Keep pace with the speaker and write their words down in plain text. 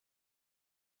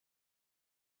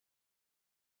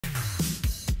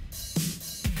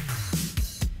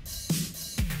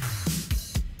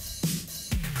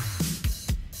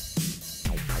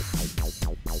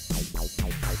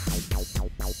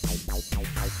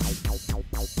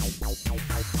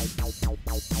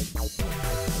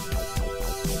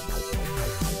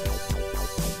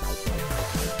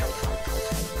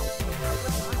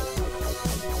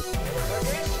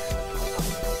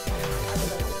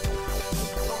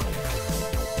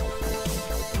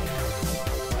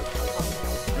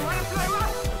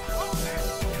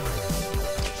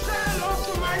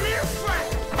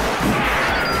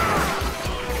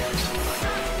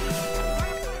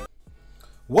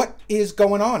What is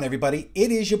going on, everybody? It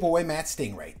is your boy Matt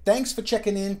Stingray. Thanks for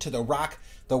checking in to the Rock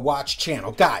the Watch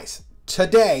channel. Guys,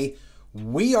 today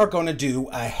we are going to do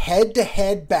a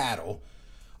head-to-head battle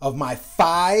of my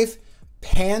 5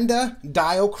 Panda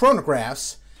dial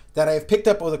chronographs that I have picked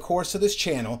up over the course of this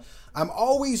channel. I'm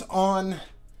always on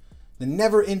the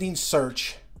never-ending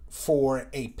search for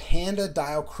a Panda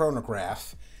dial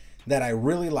chronograph that I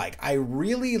really like. I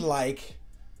really like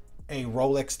a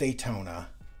Rolex Daytona,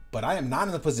 but I am not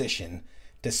in the position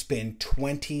to spend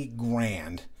 20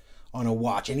 grand on a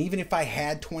watch. And even if I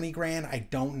had 20 grand, I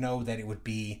don't know that it would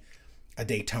be a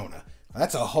Daytona.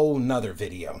 That's a whole nother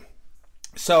video.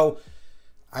 So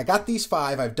I got these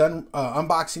 5. I've done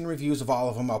unboxing reviews of all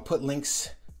of them. I'll put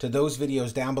links to those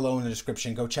videos down below in the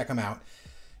description. Go check them out.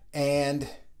 And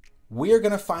we're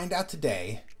going to find out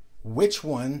today which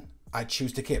one I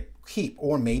choose to keep,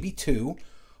 or maybe 2,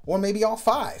 or maybe all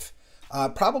 5.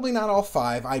 Probably not all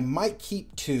 5. I might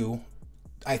keep 2.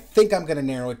 I think I'm going to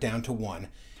narrow it down to 1.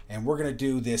 And we're going to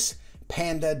do this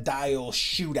Panda dial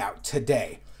shootout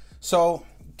today. So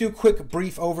do quick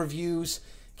brief overviews,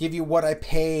 give you what I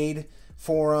paid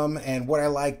for them and what I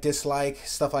like, dislike,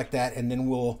 stuff like that. And then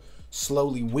we'll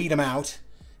slowly weed them out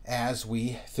as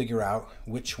we figure out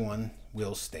which one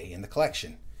will stay in the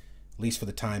collection. At least for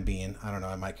the time being. I don't know,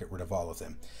 I might get rid of all of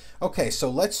them. Okay, so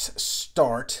let's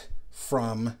start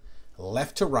from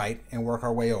left to right and work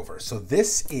our way over. So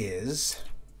this is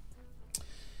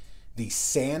the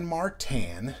San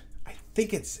Martin, I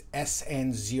think it's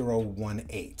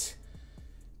SN018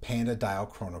 Panda dial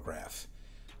chronograph.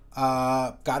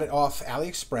 Got it off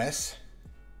AliExpress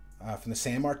from the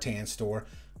San Martin store.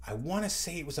 I want to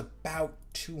say it was about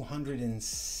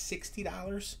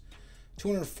 $260,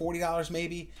 $240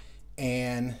 maybe,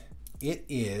 and it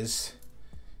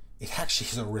actually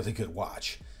is a really good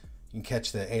watch. You can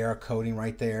catch the AR coding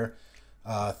right there.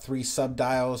 3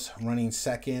 subdials running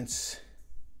seconds,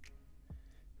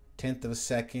 1/10 of a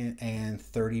second, and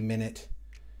 30-minute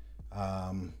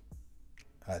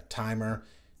timer.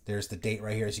 There's the date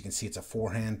right here. As you can see, it's a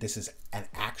forehand. This is an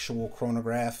actual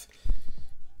chronograph.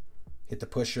 Hit the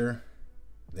pusher.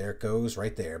 There it goes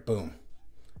right there. Boom.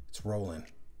 It's rolling.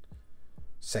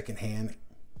 Second hand.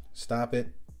 Stop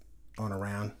it. On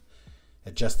around.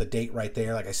 Adjust the date right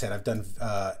there. Like I said, I've done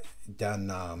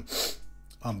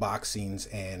unboxings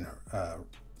and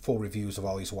full reviews of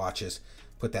all these watches.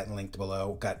 Put that linked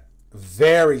below. Got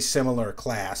very similar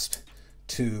clasp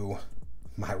to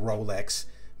my Rolex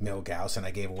Milgauss, and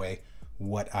I gave away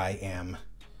what I am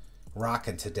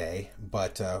rocking today,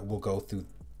 but we'll go through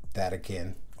that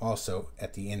again also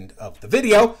at the end of the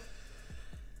video.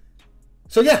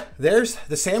 So yeah, there's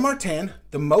the San Martin,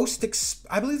 the most,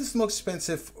 I believe this is the most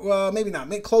expensive, well, maybe not,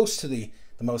 maybe close to the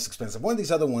most expensive. One of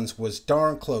these other ones was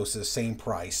darn close to the same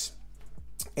price.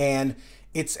 And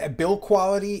its build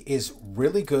quality is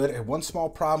really good. One small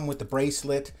problem with the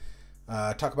bracelet,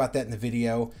 talk about that in the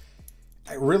video.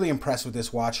 I'm really impressed with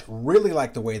this watch. Really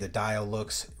like the way the dial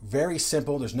looks. Very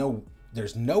simple. There's no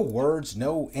words,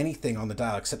 no anything on the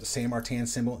dial except the San Martin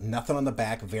symbol. Nothing on the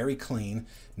back. Very clean.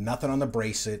 Nothing on the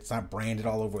bracelet. It's not branded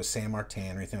all over with San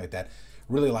Martin or anything like that.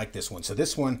 Really like this one. So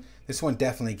this one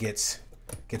definitely gets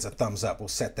a thumbs up. We'll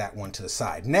set that one to the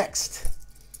side. Next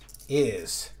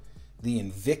is the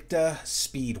Invicta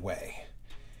Speedway.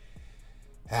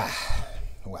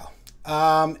 Well,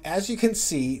 as you can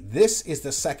see, this is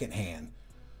the second hand.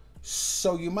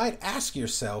 So you might ask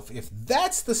yourself, if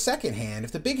that's the second hand,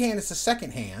 if the big hand is the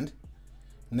second hand,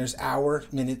 and there's hour,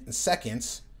 minute, and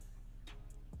seconds,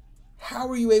 how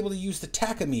are you able to use the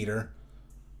tachometer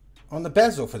on the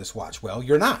bezel for this watch? Well,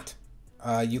 you're not.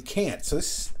 You can't. So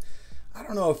this, I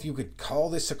don't know if you could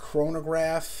call this a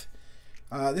chronograph.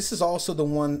 This is also the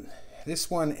one,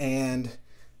 this one and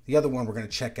the other one we're going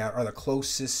to check out are the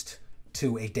closest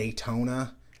to a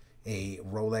Daytona, a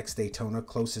Rolex Daytona,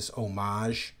 closest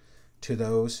homage to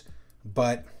those.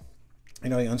 But you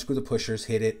know, you unscrew the pushers,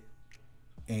 hit it,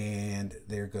 and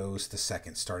there goes the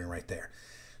second starting right there.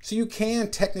 So you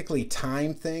can technically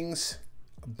time things,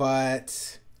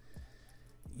 but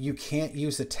you can't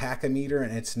use the tachometer,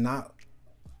 and it's not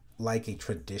like a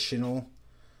traditional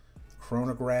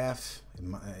chronograph. It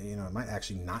might, you know, it might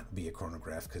actually not be a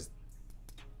chronograph because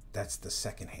that's the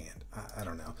second hand. I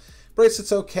don't know.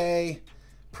 Bracelet's okay.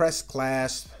 Press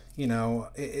clasp. You know,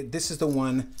 this is the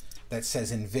one that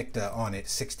says Invicta on it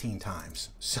 16 times.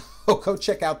 So go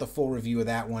check out the full review of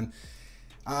that one.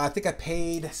 I think I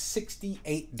paid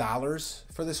 $68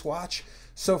 for this watch.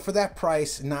 So for that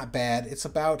price, not bad. It's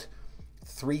about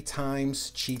 3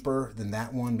 times cheaper than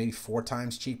that one, maybe 4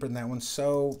 times cheaper than that one.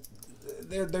 So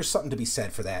there's something to be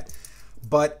said for that.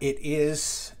 But it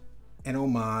is an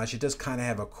homage. It does kind of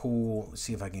have a cool, let's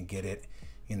see if I can get it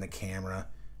in the camera,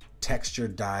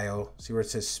 textured dial. See where it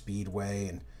says Speedway,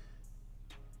 and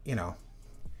you know,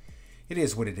 it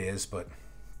is what it is, but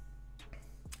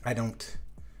I don't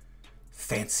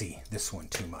fancy this one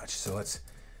too much. So let's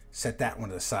set that one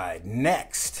to the side.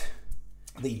 Next,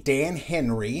 the Dan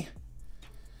Henry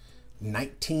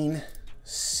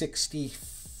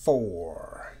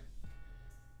 1964.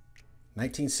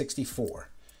 1964.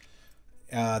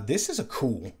 This is a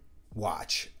cool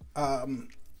watch.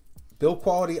 Build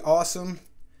quality awesome.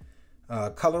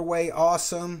 Colorway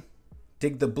awesome.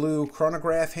 Dig the blue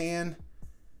chronograph hand.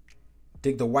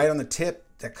 Dig the white on the tip.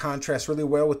 That contrasts really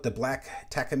well with the black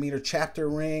tachometer chapter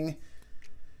ring.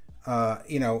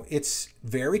 You know, it's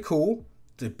very cool.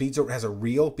 The beads has a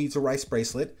real beads of rice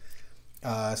bracelet.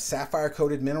 Sapphire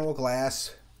coated mineral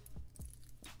glass.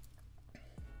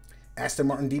 Aston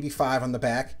Martin DB5 on the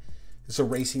back. It's a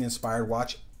racing inspired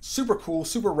watch. Super cool,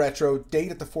 super retro.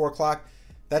 Date at the 4 o'clock.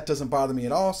 That doesn't bother me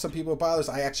at all. Some people it bothers.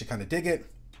 I actually kind of dig it.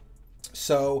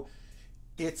 So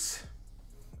it's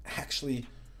actually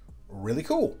really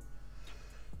cool.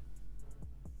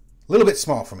 A little bit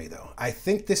small for me though. I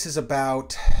think this is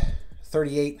about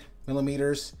 38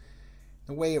 millimeters.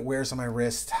 The way it wears on my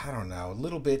wrist, I don't know, a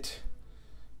little bit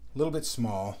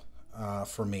small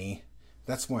for me.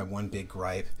 That's my one big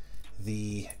gripe.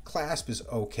 The clasp is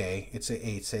okay. It's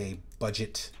a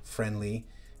budget friendly,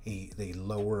 the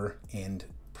lower end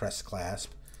press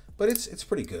clasp, but it's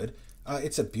pretty good.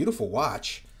 It's a beautiful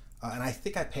watch, and I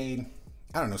think I paid,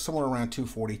 I don't know, somewhere around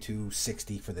 $240,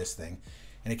 $260 for this thing,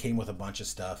 and it came with a bunch of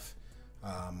stuff.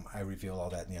 I reveal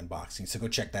all that in the unboxing, so go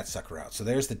check that sucker out. So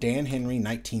there's the Dan Henry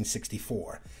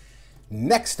 1964.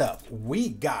 Next up, we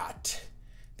got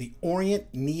the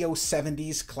Orient Neo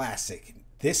 70s Classic.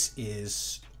 This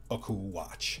is a cool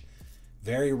watch.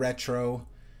 Very retro.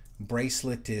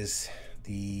 Bracelet is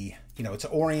the, you know, it's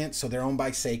Orient, so they're owned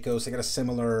by Seiko, so they got a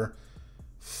similar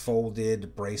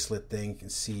folded bracelet thing. You can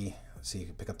see, you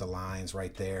can pick up the lines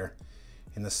right there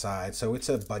in the side. So it's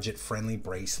a budget friendly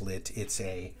bracelet. It's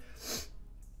a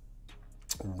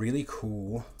really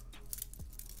cool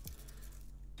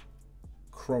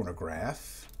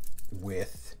chronograph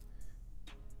with,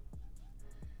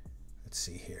 let's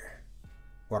see here,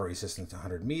 water resistant to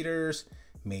 100 meters,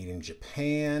 made in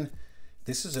Japan.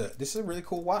 This is a really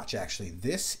cool watch actually.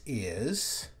 This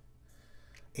is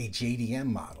a JDM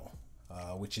model,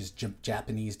 which is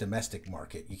Japanese domestic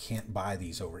market. You can't buy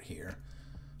these over here.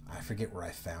 I forget where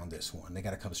I found this one. They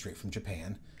got to come straight from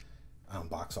Japan. I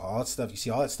unbox all that stuff. You see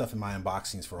all that stuff in my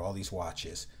unboxings for all these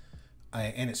watches.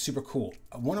 And it's super cool.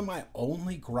 One of my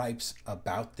only gripes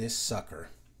about this sucker,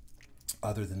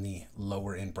 other than the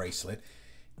lower end bracelet,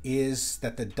 is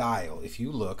that the dial, if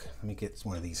you look, let me get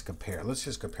one of these compare. Let's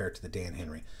just compare it to the Dan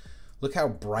Henry. Look how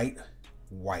bright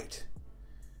white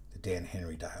the Dan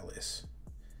Henry dial is.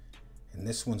 And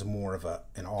this one's more of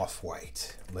an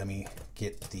off-white. Let me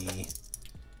get the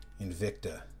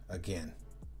Invicta again.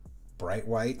 Bright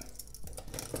white.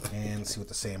 And see what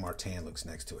the Sam Martin looks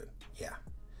next to it. Yeah.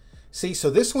 See, so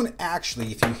this one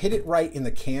actually, if you hit it right in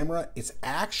the camera, it's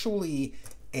actually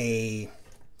a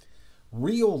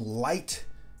real light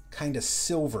kind of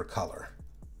silver color.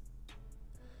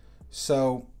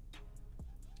 So,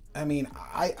 I mean,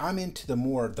 I'm into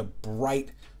the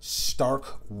bright, stark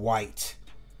white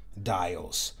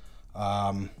dials.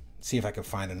 See if I can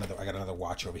find another. I got another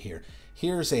watch over here.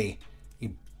 Here's a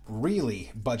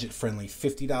really budget-friendly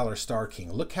 $50 Star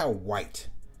King. Look how white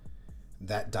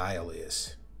that dial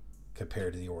is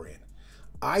compared to the Orient.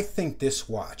 I think this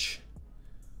watch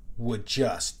would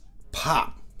just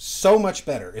pop so much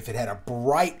better if it had a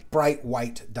bright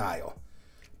white dial.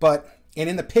 And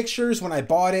in the pictures when I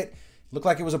bought it, looked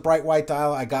like it was a bright white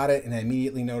dial. I got it and I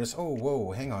immediately noticed, oh,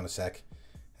 whoa, hang on a sec.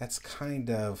 That's kind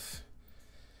of,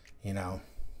 you know,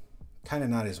 kind of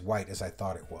not as white as I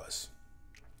thought it was.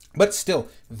 But still,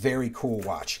 very cool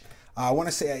watch. I want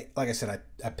to say, like I said,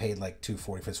 I paid like $240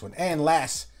 for this one. And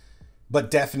last, but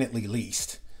definitely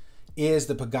least, is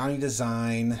the Pagani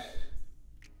Design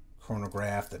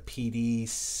chronograph, the PD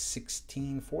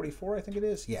 1644, I think it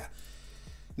is. Yeah.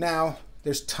 Now,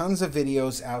 there's tons of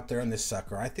videos out there on this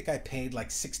sucker. I think I paid like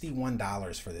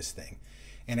 $61 for this thing.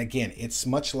 And again, it's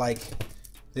much like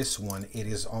this one. It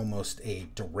is almost a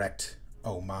direct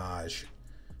homage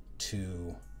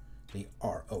to the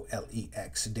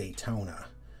Rolex Daytona.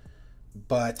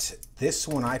 But this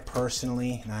one, I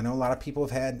personally, and I know a lot of people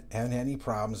haven't had any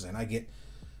problems, and I get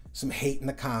some hate in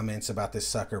the comments about this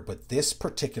sucker, but this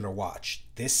particular watch,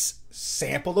 this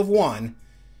sample of one,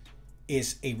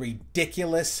 is a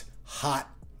ridiculous hot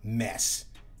mess.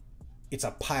 It's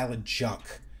a pile of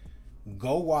junk.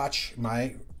 Go watch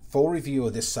my full review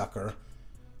of this sucker.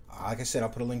 Like I said, I'll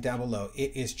put a link down below.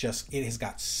 It has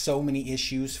got so many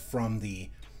issues, from the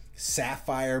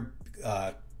sapphire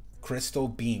crystal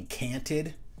being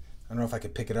canted. I don't know if I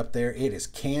could pick it up there. It is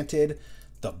canted.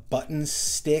 The buttons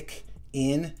stick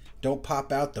in, don't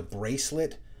pop out. The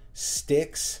bracelet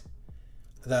sticks.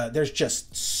 There's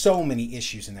just so many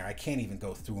issues in there. I can't even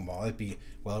go through them all. It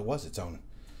was its own.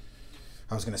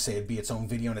 I was going to say it'd be its own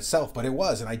video in itself, but it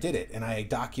was, and I did it, and I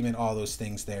document all those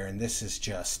things there. And this is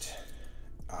just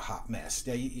a hot mess.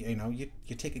 You know,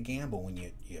 you take a gamble when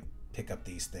you pick up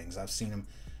these things. I've seen them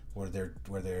where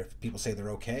they're people say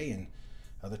they're okay, and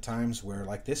other times where,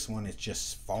 like this one, it's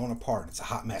just falling apart. It's a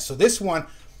hot mess. So this one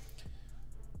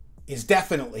is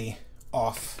definitely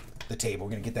off the table.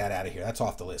 We're gonna get that out of here. That's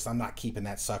off the list. I'm not keeping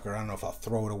that sucker. I don't know if I'll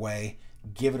throw it away,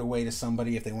 give it away to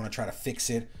somebody if they want to try to fix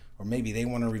it, or maybe they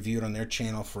want to review it on their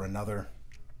channel for another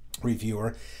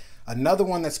reviewer. Another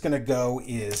one that's gonna go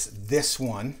is this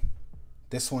one.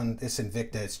 This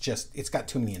Invicta, it's got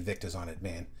too many Invictas on it,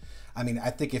 man. I mean, I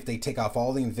think if they take off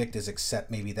all the Invictas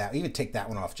except maybe that, even take that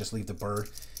one off, just leave the bird,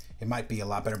 it might be a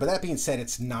lot better. But that being said,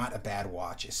 it's not a bad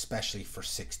watch, especially for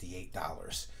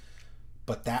 $68.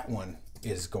 But that one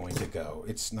is going to go.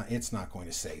 It's not going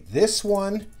to stay. This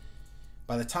one,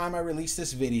 by the time I release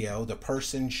this video, the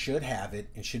person should have it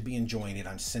and should be enjoying it.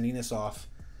 I'm sending this off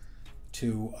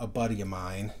to a buddy of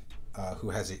mine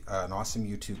who has an awesome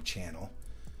YouTube channel,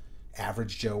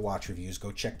 Average Joe Watch Reviews.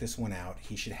 Go check this one out.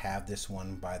 He should have this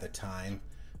one by the time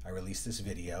I release this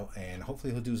video, and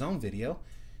hopefully he'll do his own video.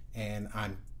 And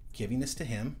I'm giving this to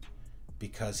him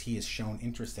because he has shown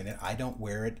interest in it. I don't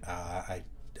wear it. I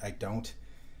don't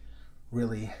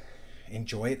really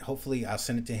enjoy it. Hopefully I'll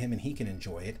send it to him and he can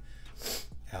enjoy it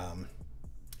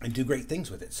and do great things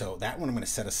with it. So that one I'm going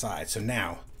to set aside. So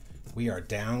now we are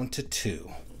down to two,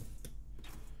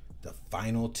 the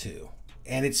final two,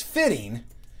 and it's fitting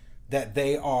that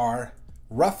they are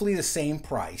roughly the same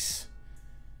price,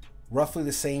 roughly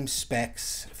the same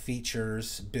specs,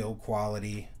 features, build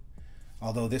quality,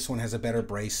 although this one has a better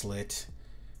bracelet,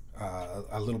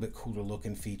 a little bit cooler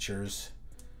looking features,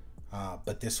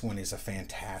 but this one is a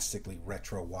fantastically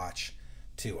retro watch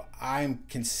too. I'm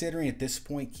considering at this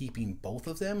point keeping both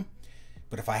of them,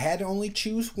 but if I had to only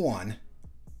choose one,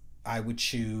 I would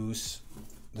choose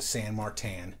the San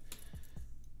Martin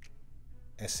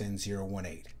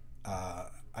SN018.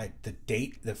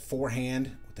 The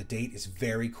forehand with the date is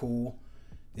very cool.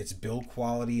 Its build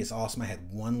quality is awesome. I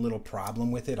had one little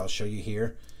problem with it. I'll show you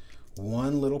here.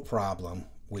 One little problem,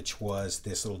 which was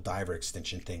this little diver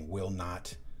extension thing will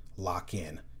not lock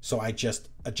in. So I just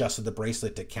adjusted the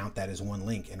bracelet to count that as one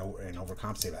link and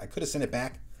overcompensate it. I could have sent it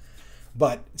back,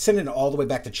 but sending it all the way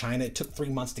back to China, it took 3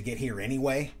 months to get here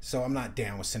anyway. So I'm not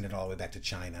down with sending it all the way back to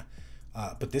China.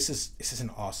 But this is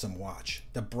an awesome watch.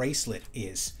 The bracelet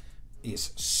is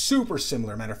super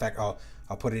similar. Matter of fact, I'll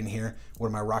put it in here. What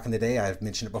am I rocking today? I've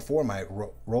mentioned it before, my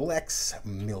Rolex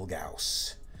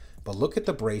Milgauss. But look at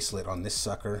the bracelet on this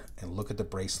sucker and look at the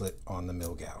bracelet on the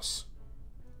Milgauss.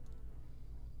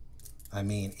 I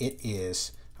mean, it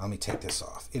is, let me take this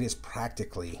off. It is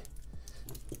practically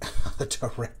a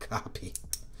direct copy.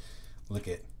 Look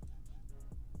at,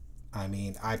 I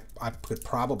mean, I could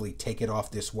probably take it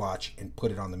off this watch and put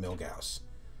it on the Milgauss.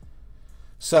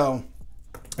 So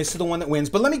this is the one that wins.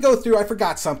 But let me go through, I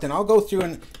forgot something. I'll go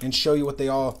through and show you what they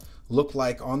all look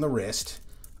like on the wrist.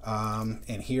 And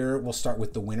here we'll start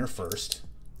with the winner first.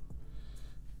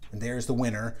 And there's the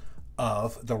winner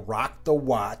of the Rock the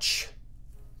Watch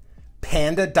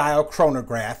Panda Dial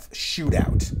Chronograph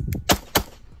Shootout.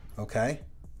 Okay,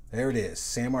 there it is,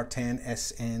 San Martin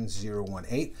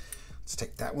SN018. Let's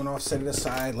take that one off, set it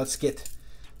aside. Let's get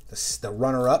the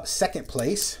runner-up, second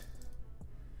place,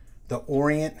 the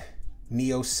Orient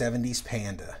Neo 70s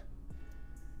Panda.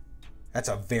 That's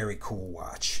a very cool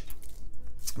watch.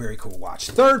 Very cool watch.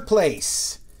 Third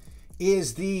place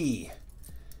is the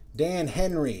Dan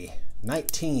Henry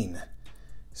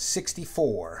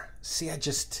 1964. See,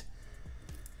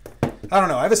 I don't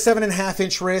know. I have a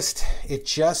 7.5-inch wrist. It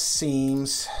just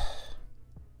seems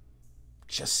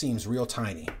real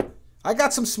tiny. I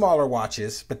got some smaller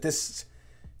watches, but this,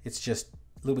 it's just a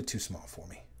little bit too small for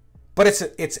me. But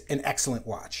it's an excellent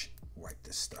watch. Wipe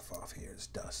this stuff off here. It's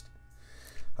dust.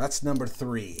 That's number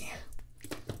 3.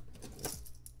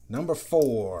 Number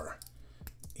 4,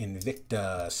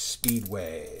 Invicta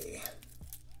Speedway.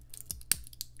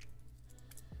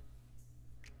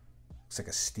 Looks like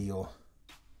a steel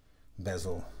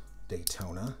bezel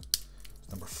Daytona.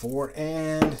 Number 4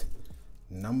 and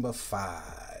number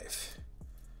 5.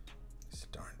 This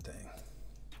darn thing.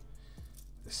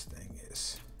 This thing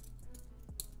is.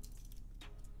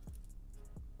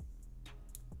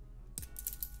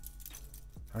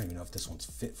 I don't even know if this one's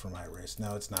fit for my wrist.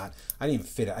 No, it's not. I didn't even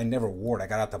fit it. I never wore it. I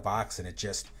got out the box and it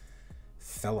just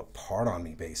fell apart on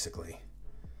me, basically.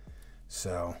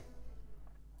 So,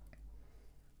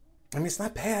 I mean, it's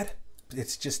not bad.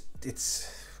 It's just, its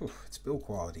build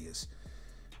quality is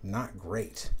not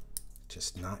great.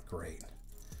 Just not great.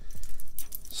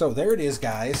 So there it is,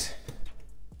 guys.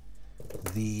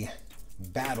 The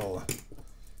battle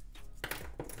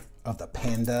of the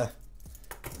Panda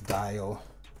dial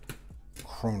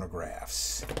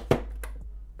chronographs.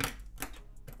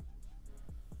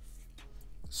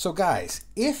 So guys,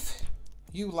 if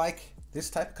you like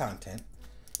this type of content,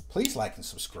 please like and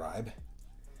subscribe.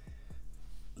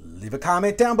 Leave a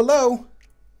comment down below.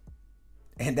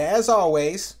 And as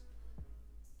always,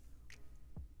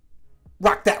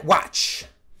 rock that watch.